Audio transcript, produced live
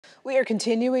We are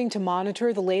continuing to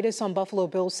monitor the latest on Buffalo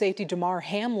Bills safety Damar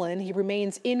Hamlin. He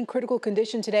remains in critical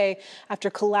condition today after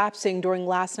collapsing during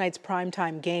last night's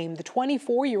primetime game. The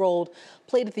 24-year-old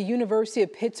played at the University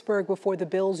of Pittsburgh before the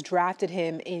Bills drafted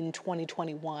him in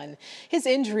 2021. His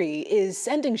injury is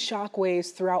sending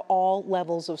shockwaves throughout all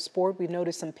levels of sport. We've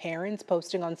noticed some parents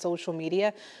posting on social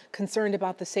media concerned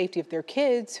about the safety of their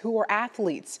kids who are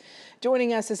athletes.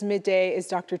 Joining us this midday is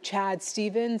Dr. Chad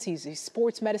Stevens. He's a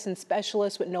sports medicine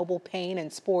specialist with Noble Pain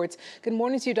and Sports. Good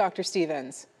morning to you, Dr.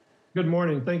 Stevens. Good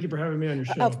morning. Thank you for having me on your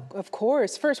show. Of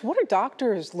course. First, what are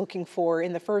doctors looking for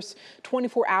in the first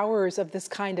 24 hours of this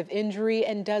kind of injury,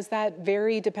 and does that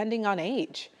vary depending on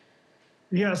age?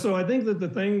 Yeah, so I think that the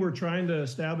thing we're trying to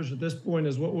establish at this point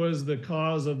is what was the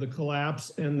cause of the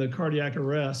collapse and the cardiac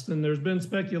arrest. And there's been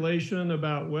speculation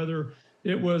about whether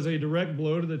it was a direct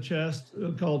blow to the chest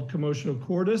called commotio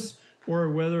cordis, or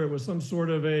whether it was some sort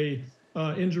of a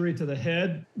injury to the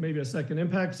head, maybe a second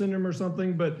impact syndrome or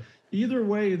something. But either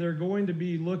way, they're going to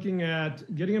be looking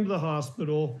at getting him to the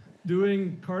hospital,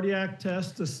 doing cardiac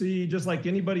tests to see, just like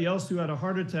anybody else who had a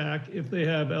heart attack, if they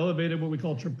have elevated what we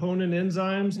call troponin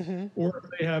enzymes, or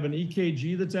if they have an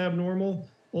EKG that's abnormal.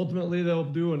 Ultimately, they'll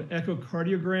do an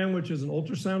echocardiogram, which is an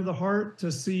ultrasound of the heart,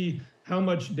 to see how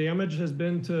much damage has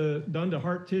been done to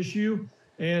heart tissue.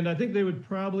 And I think they would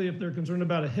probably, if they're concerned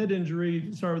about a head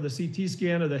injury, start with a CT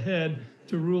scan of the head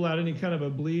to rule out any kind of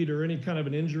a bleed or any kind of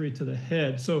an injury to the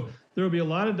head. So there will be a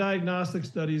lot of diagnostic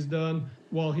studies done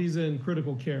while he's in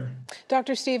critical care.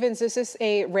 Dr. Stevens, is this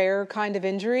a rare kind of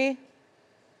injury?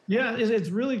 Yeah, it's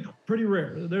really pretty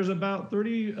rare. There's about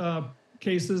 30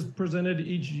 cases presented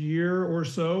each year or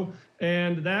so,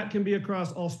 and that can be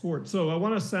across all sports. So I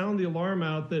want to sound the alarm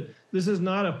out that this is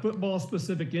not a football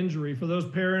specific injury for those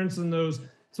parents and those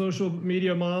social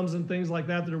media moms and things like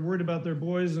that that are worried about their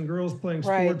boys and girls playing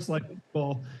sports like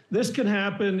football. This can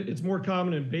happen. It's more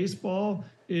common in baseball,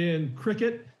 in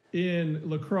cricket, in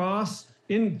lacrosse,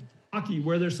 in hockey,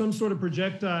 where there's some sort of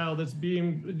projectile that's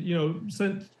being,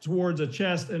 sent towards a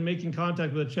chest and making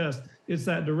contact with the chest. It's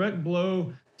that direct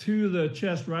blow to the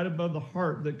chest right above the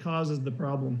heart that causes the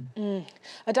problem.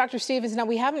 Dr. Stevens, now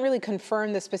we haven't really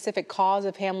confirmed the specific cause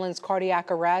of Hamlin's cardiac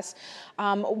arrest.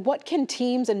 What can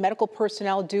teams and medical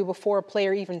personnel do before a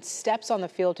player even steps on the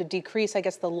field to decrease, I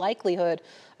guess, the likelihood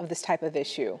of this type of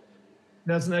issue?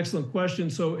 That's an excellent question.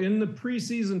 So in the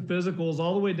preseason physicals,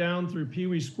 all the way down through Pee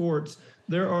Wee sports,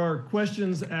 there are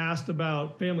questions asked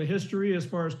about family history as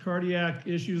far as cardiac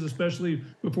issues, especially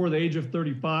before the age of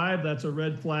 35. That's a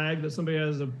red flag that somebody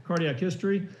has a cardiac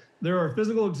history. There are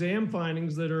physical exam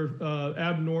findings that are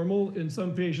abnormal in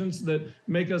some patients that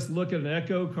make us look at an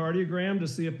echocardiogram to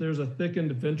see if there's a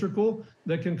thickened ventricle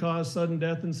that can cause sudden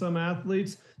death in some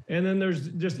athletes. And then there's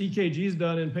just EKGs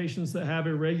done in patients that have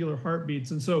irregular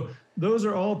heartbeats. And so those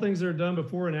are all things that are done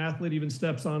before an athlete even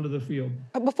steps onto the field.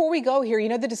 Before we go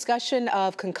here, the discussion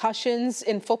of concussions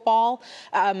in football,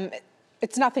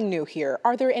 it's nothing new here.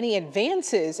 Are there any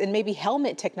advances in maybe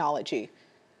helmet technology?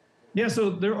 Yeah, so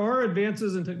there are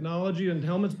advances in technology and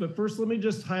helmets, but first let me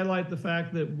just highlight the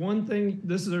fact that one thing,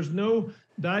 there's no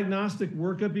diagnostic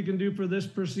workup you can do for this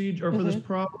procedure or for this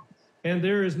problem, and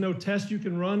there is no test you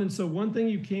can run. And so one thing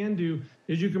you can do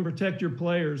is you can protect your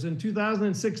players. In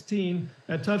 2016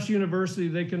 at Tufts University,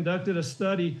 they conducted a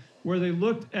study where they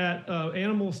looked at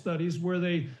animal studies where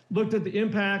they looked at the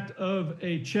impact of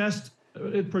a chest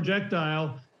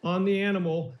projectile on the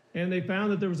animal, and they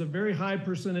found that there was a very high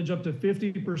percentage, up to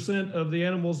 50% of the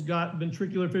animals got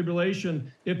ventricular fibrillation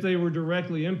if they were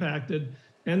directly impacted.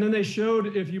 And then they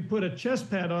showed if you put a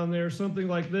chest pad on there, something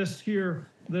like this here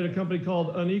that a company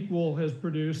called Unequal has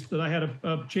produced, that I had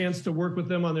a chance to work with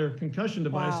them on their concussion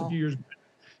device a few years back,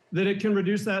 that it can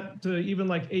reduce that to even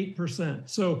like 8%.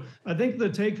 So I think the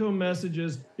take-home message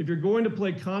is if you're going to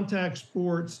play contact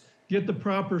sports, get the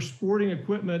proper sporting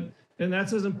equipment. And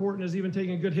that's as important as even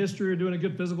taking a good history or doing a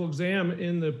good physical exam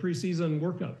in the preseason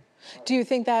workup. Do you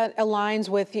think that aligns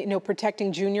with,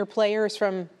 protecting junior players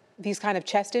from these kind of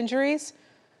chest injuries?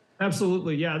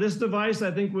 Absolutely, yeah. This device,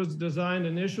 I think, was designed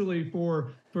initially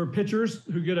for pitchers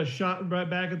who get a shot right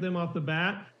back at them off the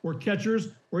bat, or catchers,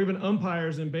 or even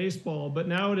umpires in baseball. But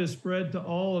now it is spread to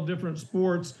all different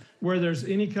sports where there's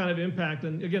any kind of impact.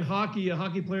 And again, hockey, a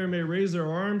hockey player may raise their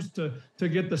arms to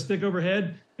get the stick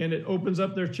overhead, and it opens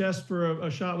up their chest for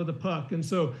a shot with a puck. And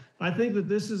so I think that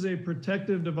this is a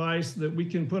protective device that we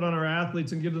can put on our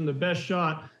athletes and give them the best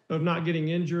shot of not getting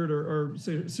injured or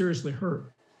seriously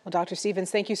hurt. Well, Dr.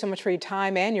 Stevens, thank you so much for your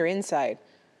time and your insight.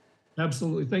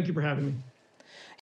 Absolutely. Thank you for having me.